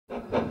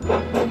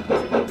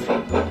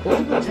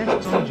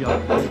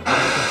Jock worked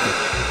without a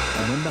hitch,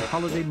 and when the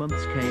holiday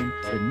months came,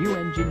 the new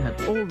engine had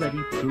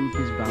already proved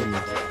his value.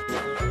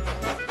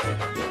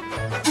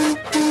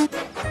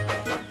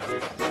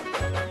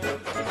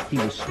 He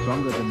was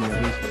stronger than the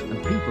others,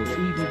 and people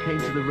even came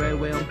to the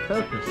railway on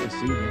purpose to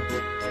see him.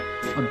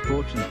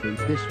 Unfortunately,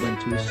 this went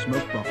to his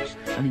smoke box,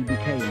 and he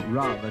became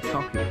rather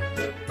cocky.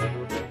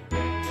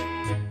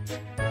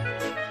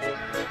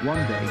 One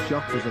day,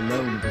 Jock was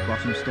alone at the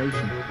bottom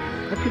station.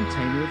 A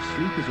container of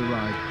sleepers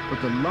arrived,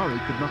 but the lorry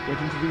could not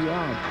get into the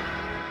yard.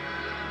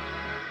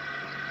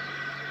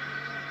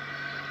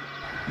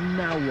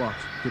 "Now what?"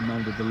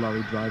 demanded the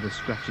lorry driver,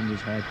 scratching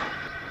his head.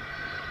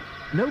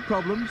 "No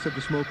problem," said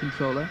the small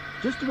controller.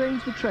 "Just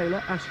arrange the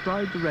trailer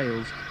astride the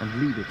rails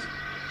and leave it.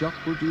 Jock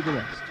will do the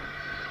rest."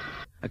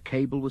 A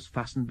cable was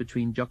fastened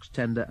between Jock's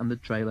tender and the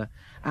trailer,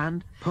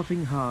 and,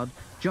 puffing hard,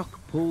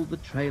 Jock pulled the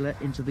trailer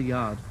into the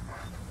yard.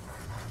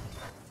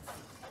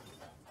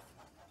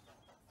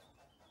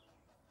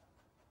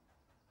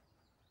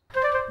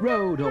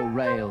 "Road or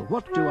rail,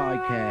 what do I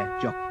care?"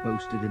 Jock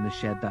boasted in the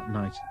shed that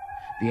night.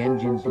 The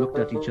engines looked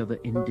at each other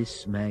in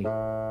dismay.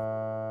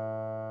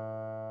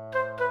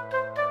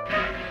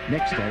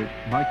 Next day,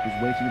 Mike was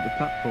waiting at the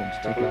platform to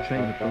take a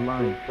train up the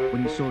line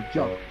when he saw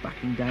Jock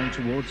backing down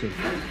towards him.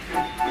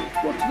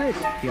 "What's this?"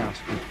 he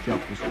asked as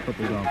Jock was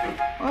coupled on.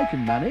 "I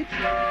can manage."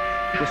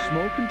 "The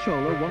small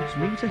controller wants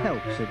me to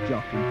help," said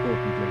Jock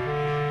importantly.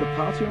 "The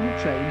party on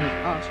the train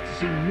has asked to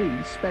see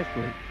me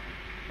specially."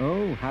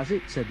 "Oh, has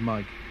it?" said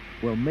Mike.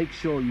 "Well, make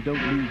sure you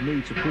don't leave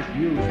me to push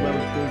you as well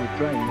as pull the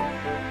train."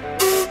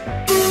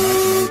 That gave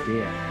Mike an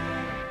idea.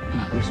 He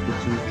whispered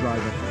to his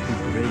driver, who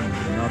grinned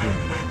and nodded.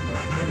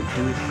 "Better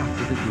do it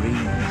after the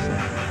green," he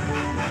said.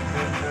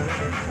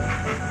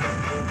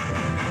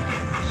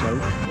 So,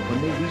 when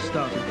they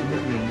restarted from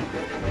the green,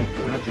 it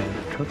gradually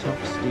cut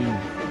off steam.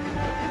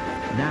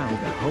 Now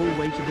the whole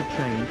weight of the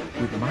train,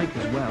 with Mike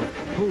as well,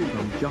 pulled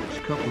on Jock's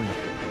coupling.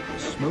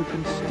 Smoke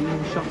and steam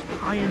shot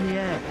high in the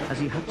air as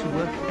he had to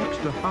work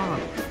extra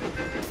hard.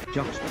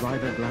 Jock's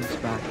driver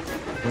glanced back.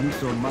 When he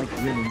saw Mike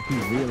grinning,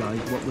 he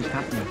realized what was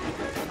happening.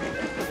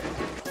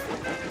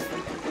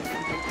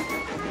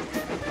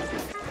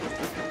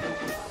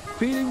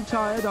 "Feeling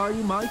tired, are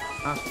you, Mike?"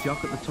 asked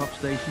Jock at the top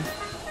station.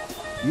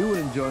 "You were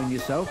enjoying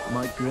yourself,"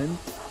 Mike grinned.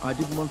 "I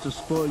didn't want to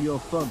spoil your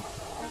fun."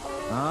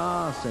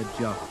 "Ah," said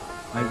Jock.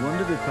 "I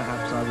wondered if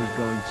perhaps I was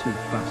going too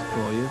fast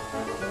for you."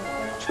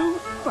 "Too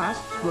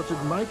fast?"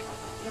 spluttered Mike.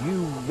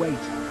 "You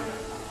wait."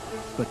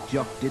 But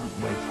Jock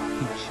didn't wait.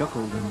 He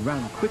chuckled and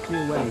ran quickly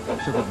away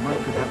so that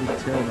Mike could have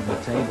his turn on the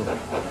table.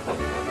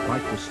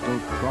 Mike was still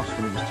cross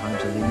when it was time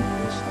to leave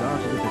and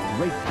started at a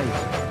great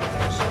pace.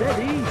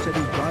 "Steady," said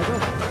his driver.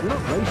 "We're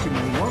not racing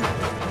anyone."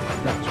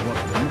 "That's what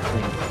you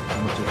think,"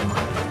 muttered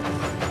Mike.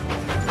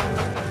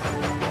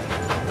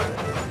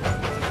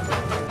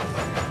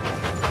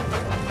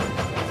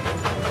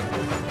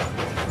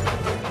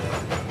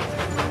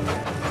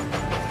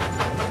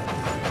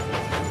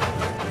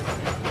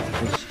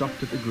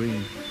 Stopped at the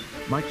green.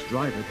 Mike's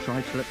driver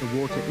tried to let the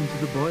water into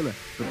the boiler,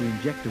 but the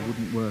injector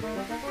wouldn't work.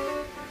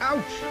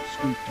 "Ouch!"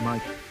 squeaked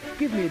Mike.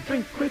 "Give me a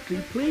drink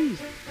quickly,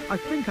 please. I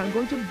think I'm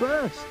going to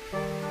burst."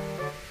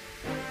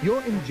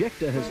 "Your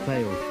injector has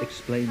failed,"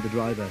 explained the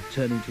driver,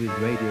 turning to his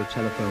radio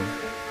telephone.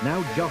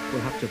 "Now Jock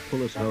will have to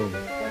pull us home."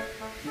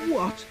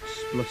 "What?"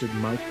 spluttered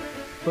Mike.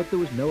 But there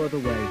was no other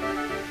way.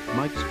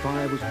 Mike's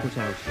fire was put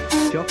out.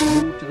 Jock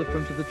moved to the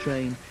front of the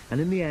train,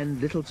 and in the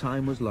end, little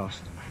time was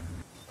lost.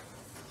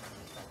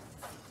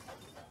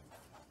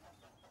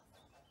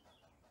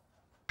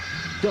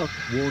 Duck,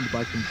 warned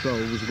by control,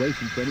 was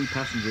waiting for any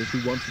passengers who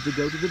wanted to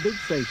go to the big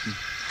station.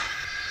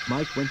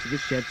 Mike went to the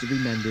shed to be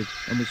mended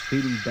and was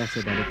feeling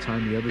better by the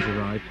time the others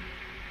arrived.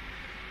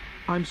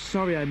 "I'm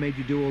sorry I made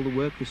you do all the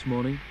work this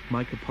morning,"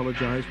 Mike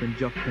apologized when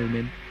Jock came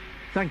in.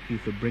 "Thank you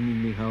for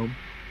bringing me home."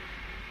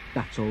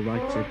 "That's all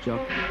right," said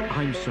Jock.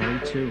 "I'm sorry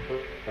too.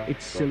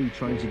 It's silly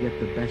trying to get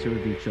the better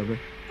of each other.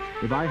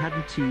 If I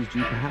hadn't teased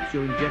you, perhaps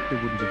your injector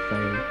wouldn't have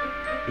failed.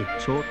 It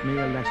taught me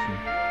a lesson.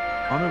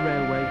 On a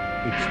railway,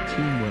 it's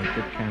teamwork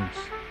that counts."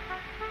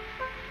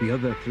 The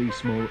other three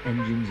small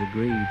engines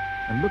agreed,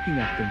 and looking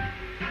at them,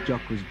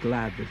 Jock was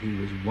glad that he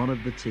was one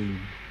of the team.